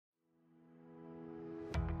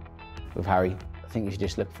with Harry. I think you should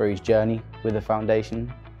just look through his journey with the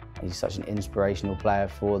foundation. He's such an inspirational player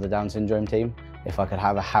for the Down syndrome team. If I could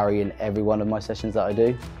have a Harry in every one of my sessions that I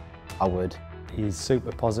do, I would. He's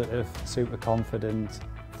super positive, super confident,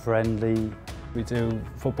 friendly. We do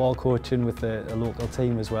football coaching with a local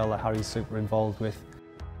team as well that Harry's super involved with.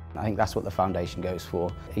 I think that's what the foundation goes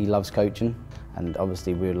for. He loves coaching, and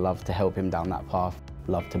obviously we would love to help him down that path,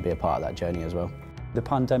 love to be a part of that journey as well. The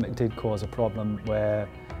pandemic did cause a problem where,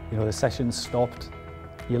 you know, the sessions stopped.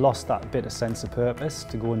 You lost that bit of sense of purpose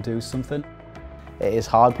to go and do something. It is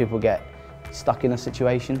hard, people get stuck in a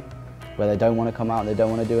situation where they don't want to come out and they don't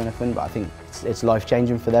want to do anything, but I think it's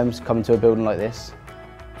life-changing for them to come into a building like this.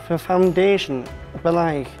 For foundation, but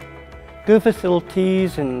like good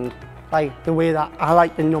facilities and like the way that I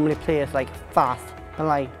like to normally play is like fast. And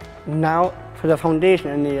like now for the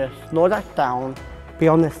foundation, I need to slow that down, be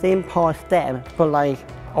on the same par step, but like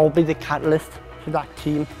I'll be the catalyst for that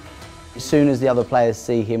team. As soon as the other players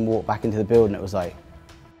see him walk back into the building, it was like,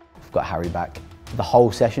 we've got Harry back. The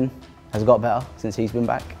whole session has got better since he's been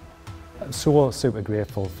back. I'm so super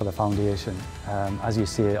grateful for the foundation. As you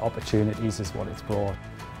see, opportunities is what it's brought.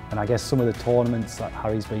 And I guess some of the tournaments that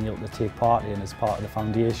Harry's been able to take part in as part of the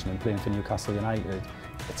foundation and playing for Newcastle United,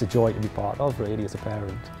 it's a joy to be part of, really, as a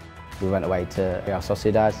parent. We went away to Real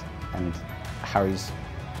Sociedad, and Harry's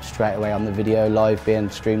straight away on the video, live being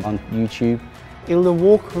streamed on YouTube. Able to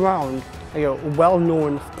walk around like a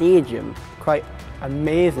well-known stadium, quite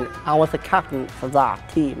amazing. I was the captain for that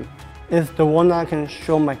team. It's the one that I can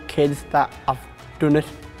show my kids that I've done it.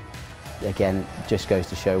 Again, it just goes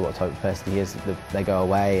to show what type of person he is. They go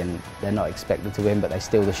away and they're not expected to win, but they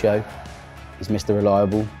steal the show. He's Mr.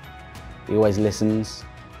 Reliable. He always listens,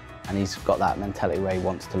 and he's got that mentality where he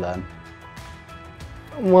wants to learn.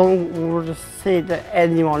 Well, we'll just say to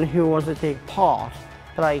anyone who wants to take part,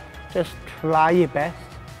 like, just try your best,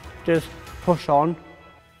 just push on,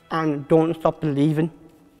 and don't stop believing.